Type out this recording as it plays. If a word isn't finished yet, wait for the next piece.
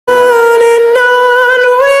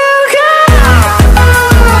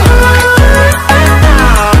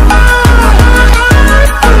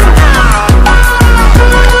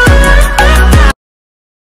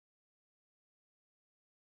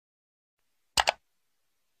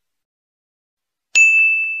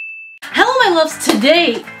loves,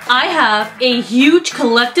 today I have a huge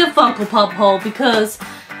collective Funko Pop haul because,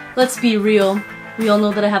 let's be real, we all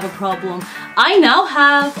know that I have a problem. I now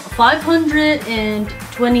have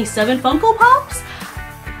 527 Funko Pops.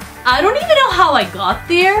 I don't even know how I got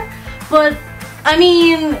there, but I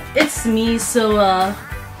mean, it's me, so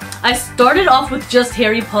I started off with just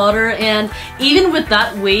Harry Potter, and even with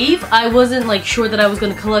that wave, I wasn't like sure that I was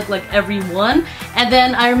gonna collect like every one. And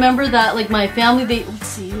then I remember that like my family, let's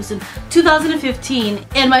see, it was in 2015,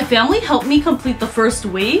 and my family helped me complete the first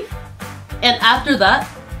wave. And after that,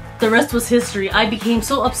 the rest was history. I became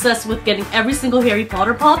so obsessed with getting every single Harry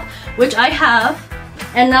Potter pop, which I have.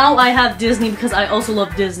 And now I have Disney because I also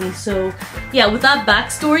love Disney. So yeah, with that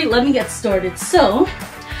backstory, let me get started. So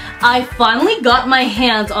I finally got my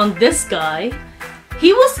hands on this guy.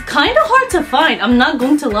 He was kind of hard to find, I'm not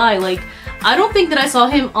going to lie. Like, I don't think that I saw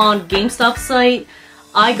him on GameStop site.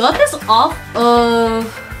 I got this off of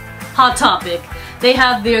Hot Topic. They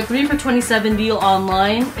have their 3 for $27 deal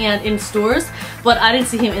online and in stores, but I didn't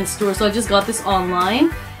see him in stores, so I just got this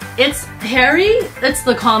online. It's Harry, it's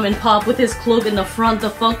the common pop with his cloak in the front. The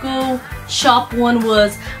Funko shop one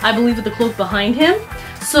was, I believe, with the cloak behind him.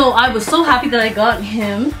 So I was so happy that I got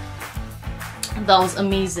him. That was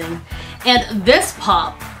amazing. And this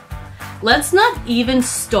pop, let's not even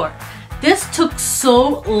start. This took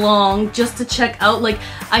so long just to check out. Like,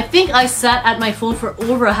 I think I sat at my phone for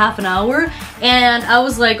over a half an hour, and I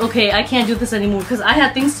was like, okay, I can't do this anymore because I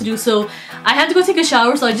had things to do. So I had to go take a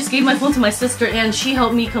shower, so I just gave my phone to my sister, and she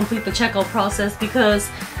helped me complete the checkout process because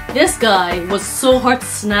this guy was so hard to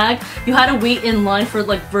snag. You had to wait in line for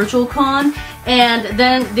like virtual con, and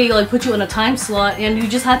then they like put you in a time slot and you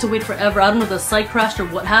just had to wait forever. I don't know if the site crashed or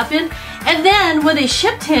what happened. And then when they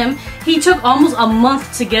shipped him, he took almost a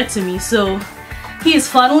month to get to me. So he is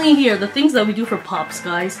finally here. The things that we do for pops,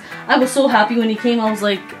 guys. I was so happy when he came. I was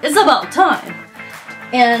like, it's about time.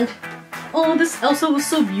 And oh, this Elsa was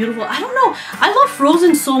so beautiful. I don't know, I love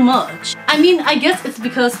Frozen so much. I mean, I guess it's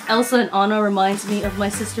because Elsa and Anna reminds me of my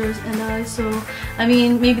sisters and I, so I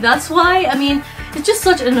mean, maybe that's why. I mean, it's just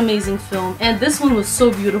such an amazing film, and this one was so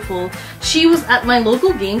beautiful. She was at my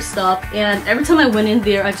local GameStop, and every time I went in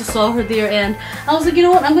there, I just saw her there, and I was like, you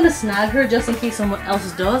know what, I'm gonna snag her just in case someone else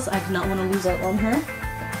does. I do not want to lose out on her.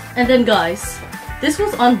 And then guys, this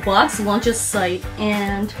was on Box Launch's site,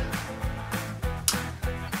 and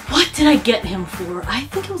what did I get him for? I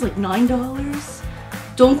think it was like $9.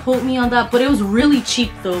 Don't quote me on that, but it was really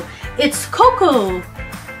cheap though. It's Coco.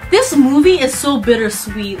 This movie is so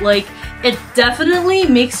bittersweet. Like, it definitely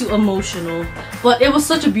makes you emotional. But it was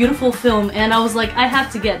such a beautiful film, and I was like, I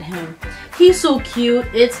have to get him. He's so cute.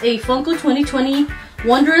 It's a Funko 2020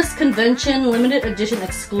 Wondrous Convention Limited Edition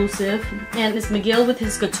exclusive, and it's Miguel with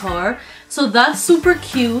his guitar. So that's super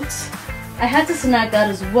cute. I had to snag that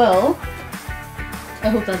as well. I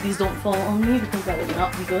hope that these don't fall on me because that would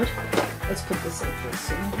not be good. Let's put this like this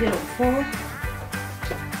so they don't fall.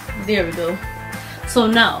 There we go. So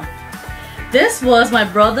now, this was my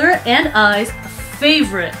brother and I's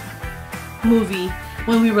favorite movie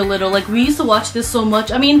when we were little. Like, we used to watch this so much.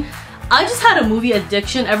 I mean, I just had a movie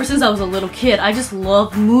addiction ever since I was a little kid. I just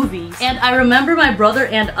love movies. And I remember my brother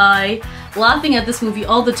and I laughing at this movie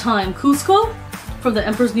all the time. Cusco from The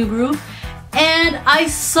Emperor's New Groove. And I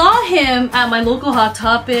saw him at my local Hot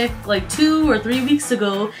Topic like 2 or 3 weeks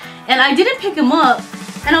ago, and I didn't pick him up,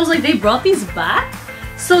 and I was like, they brought these back?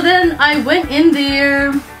 So then I went in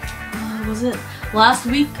there, was it last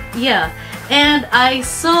week? Yeah. And I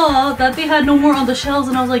saw that they had no more on the shelves,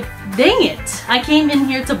 and I was like, dang it, I came in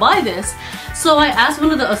here to buy this. So I asked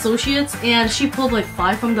one of the associates, and she pulled like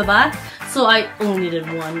 5 from the back, so I only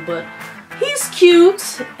needed 1, but he's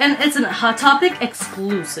cute, and it's a Hot Topic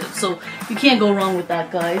exclusive, so you can't go wrong with that,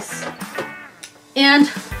 guys. And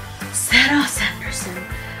Sarah Sanderson.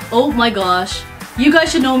 Oh my gosh. You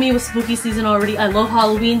guys should know me with spooky season already. I love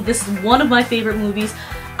Halloween. This is one of my favorite movies.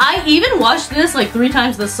 I even watched this like 3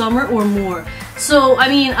 times this summer or more. So, I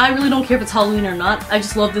mean, I really don't care if it's Halloween or not. I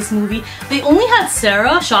just love this movie. They only had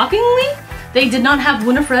Sarah, shockingly. They did not have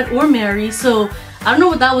Winifred or Mary, so I don't know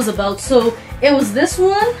what that was about. So, it was this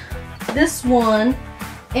one,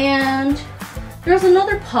 and there's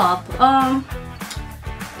another pop.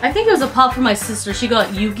 I think it was a pop for my sister. She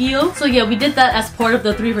got Yu-Gi-Oh! So yeah, we did that as part of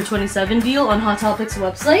the 3 for $27 deal on Hot Topic's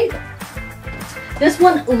website. This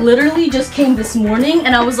one literally just came this morning,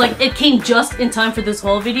 and I was like, it came just in time for this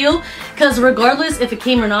haul video, because regardless if it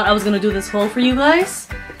came or not, I was gonna do this haul for you guys.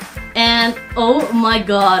 And oh my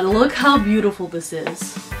god, look how beautiful this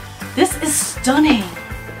is. This is stunning.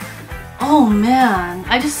 Oh man,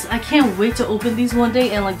 I can't wait to open these one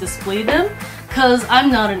day and like display them. because I'm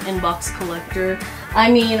not an inbox collector. I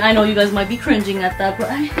mean, I know you guys might be cringing at that, but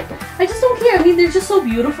I just don't care. I mean, they're just so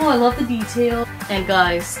beautiful. I love the detail. And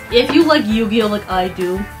guys, if you like Yu-Gi-Oh like I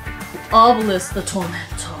do, Obelisk the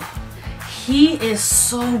Tormentor. He is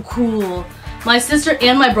so cool. My sister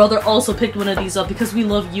and my brother also picked one of these up because we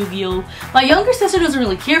love Yu-Gi-Oh. My younger sister doesn't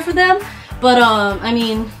really care for them, but I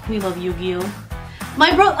mean, we love Yu-Gi-Oh.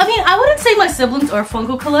 I wouldn't say my siblings are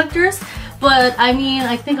Funko collectors, but I mean,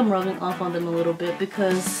 I think I'm rubbing off on them a little bit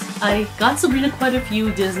because I got Sabrina quite a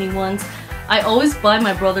few Disney ones. I always buy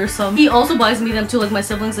my brother some. He also buys me them too, like my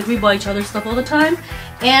siblings. Like, we buy each other stuff all the time.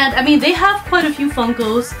 And I mean, they have quite a few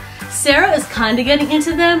Funkos. Sarah is kind of getting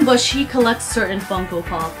into them, but she collects certain Funko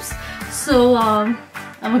Pops. So, I'm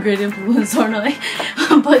a great influence, aren't I?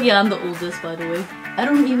 But yeah, I'm the oldest, by the way. I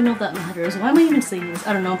don't even know if that matters. Why am I even saying this?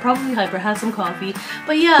 I don't know. I'm probably hyper. Had some coffee.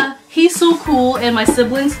 But yeah, he's so cool, and my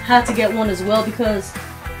siblings had to get one as well because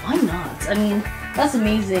why not? I mean, that's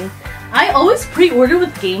amazing. I always pre-order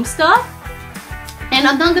with GameStop, and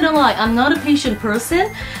I'm not gonna lie, I'm not a patient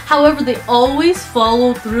person. However, they always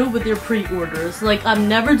follow through with their pre-orders. Like, I'm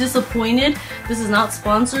never disappointed. This is not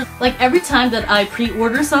sponsored. Like, every time that I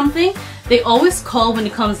pre-order something, they always call when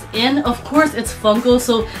it comes in. Of course, it's Funko,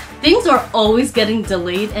 so things are always getting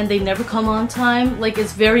delayed and they never come on time. Like,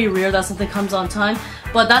 it's very rare that something comes on time.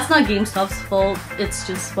 But that's not GameStop's fault, it's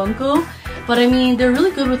just Funko. But I mean, they're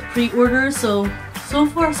really good with pre-orders, so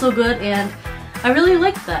far so good, and I really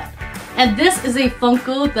like that. And this is a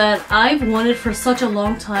Funko that I've wanted for such a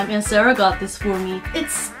long time, and Sarah got this for me.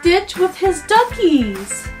 It's Stitch with his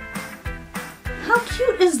duckies! How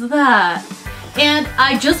cute is that? And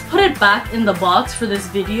I just put it back in the box for this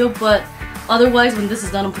video, but otherwise when this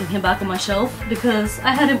is done I'm putting him back on my shelf because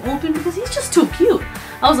I had him open because he's just too cute.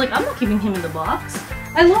 I was like, I'm not keeping him in the box.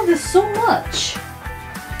 I love this so much.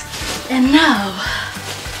 And now,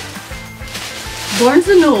 Barnes &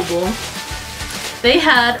 Noble, they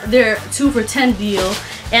had their 2 for $10 deal,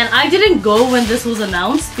 and I didn't go when this was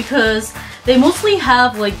announced because they mostly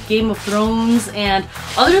have like Game of Thrones and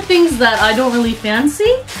other things that I don't really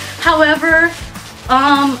fancy. However,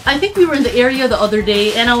 I think we were in the area the other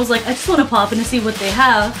day and I was like, I just want to pop in and see what they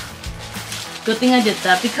have. Good thing I did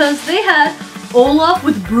that because they had Olaf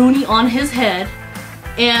with Bruni on his head,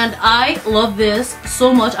 and I love this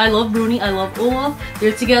so much. I love Bruni, I love Olaf.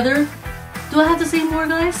 They're together. Do I have to say more,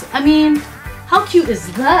 guys? I mean, how cute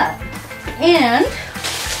is that? And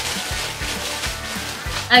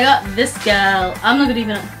I got this gal. I'm not gonna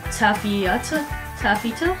even Tafita.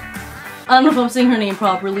 I don't know if I'm saying her name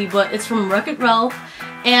properly, but it's from Wreck-It Ralph,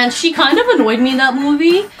 and she kind of annoyed me in that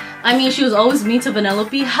movie. I mean, she was always mean to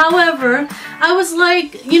Vanellope. However, I was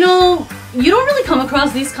like, you know, you don't really come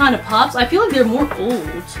across these kind of pops. I feel like they're more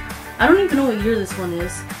old. I don't even know what year this one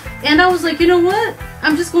is. And I was like, you know what?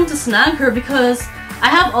 I'm just going to snag her because I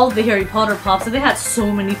have all of the Harry Potter pops, and they had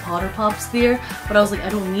so many Potter pops there, but I was like, I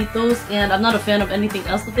don't need those, and I'm not a fan of anything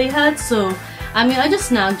else that they had, so I mean, I just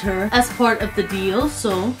snagged her as part of the deal.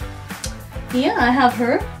 So yeah, I have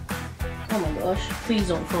her. Oh my gosh, please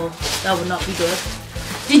don't fall. That would not be good.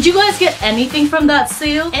 Did you guys get anything from that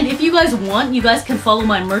sale? And if you guys want, you guys can follow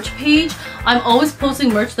my merch page. I'm always posting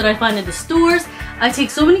merch that I find in the stores. I take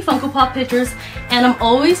so many Funko Pop pictures, and I'm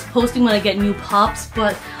always posting when I get new pops,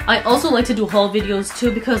 but I also like to do haul videos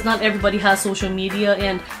too because not everybody has social media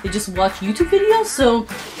and they just watch YouTube videos. So,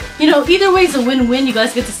 you know, either way is a win-win. You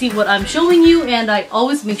guys get to see what I'm showing you, and I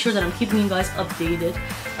always make sure that I'm keeping you guys updated.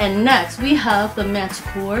 And next, we have the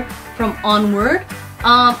Manticore from Onward.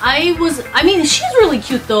 I mean, she's really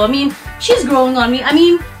cute though. I mean, she's growing on me. I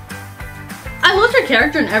mean, I loved her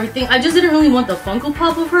character and everything. I just didn't really want the Funko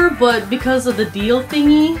Pop of her, but because of the deal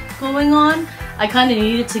thingy going on, I kind of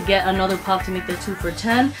needed to get another pop to make the 2 for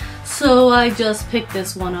 $10. So I just picked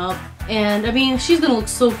this one up. And I mean, she's gonna look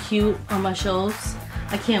so cute on my shelves.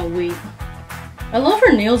 I can't wait. I love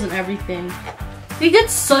her nails and everything. They did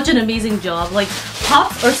such an amazing job. Like,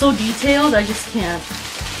 pops are so detailed, I just can't.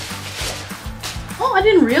 Oh, I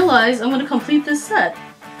didn't realize I'm gonna complete this set.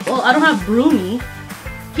 Well, I don't have Bruni.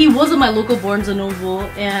 He was at my local Barnes & Noble,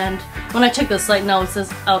 and when I check the site now, it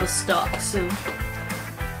says out of stock, so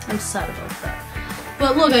I'm sad about that.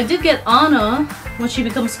 But look, I did get Anna when she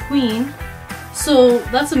becomes queen, so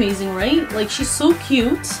that's amazing, right? Like, she's so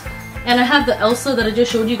cute. And I have the Elsa that I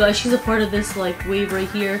just showed you guys. She's a part of this like wave right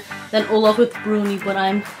here. Then Olaf with Bruni, but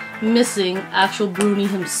I'm missing actual Bruni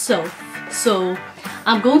himself. So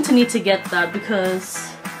I'm going to need to get that because,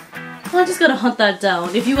 well, I just gotta hunt that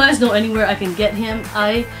down. If you guys know anywhere I can get him,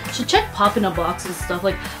 I should check Pop in a Box and stuff.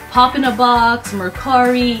 Like Pop in a Box,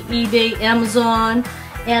 Mercari, eBay, Amazon.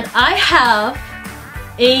 And I have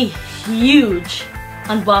a huge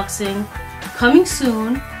unboxing coming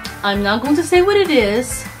soon. I'm not going to say what it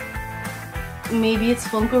is. Maybe it's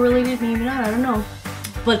Funko related, maybe not, I don't know.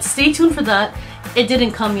 But stay tuned for that. It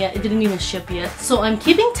didn't come yet, it didn't even ship yet. So I'm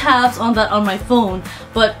keeping tabs on that on my phone,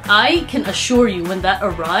 but I can assure you when that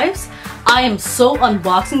arrives, I am so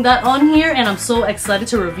unboxing that on here and I'm so excited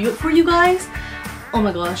to review it for you guys. Oh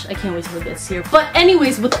my gosh, I can't wait till it gets here. But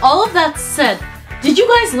anyways, with all of that said, did you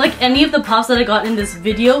guys like any of the pops that I got in this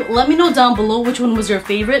video? Let me know down below which one was your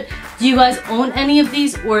favorite. Do you guys own any of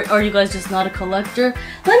these, or are you guys just not a collector?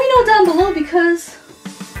 Let me know down below because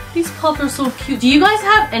these pops are so cute. Do you guys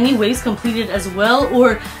have any waves completed as well,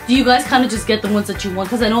 or do you guys kind of just get the ones that you want?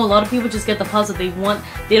 Because I know a lot of people just get the pops that they want.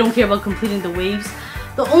 They don't care about completing the waves.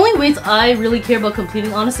 The only waves I really care about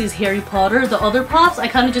completing, honestly, is Harry Potter. The other pops, I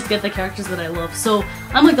kind of just get the characters that I love. So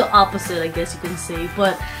I'm like the opposite, I guess you can say.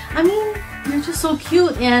 But I mean, they're just so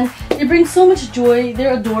cute and they bring so much joy.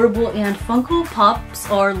 They're adorable and Funko Pops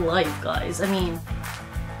are life, guys. I mean,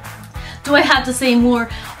 do I have to say more?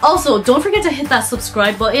 Also, don't forget to hit that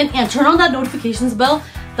subscribe button and turn on that notifications bell.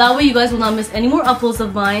 That way you guys will not miss any more uploads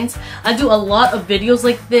of mine. I do a lot of videos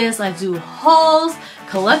like this. I do hauls,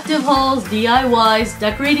 collective hauls, DIYs,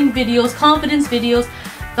 decorating videos, confidence videos,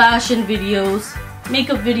 fashion videos,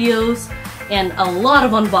 makeup videos, and a lot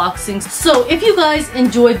of unboxings. So if you guys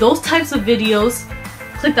enjoy those types of videos,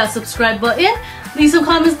 click that subscribe button, leave some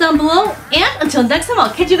comments down below, and until next time,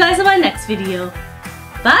 I'll catch you guys in my next video.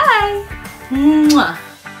 Bye! Mwah.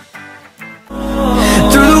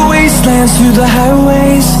 Through the wastelands, through the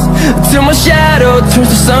highways, till my shadow turns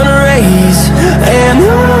to sun rays, and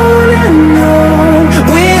on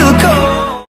we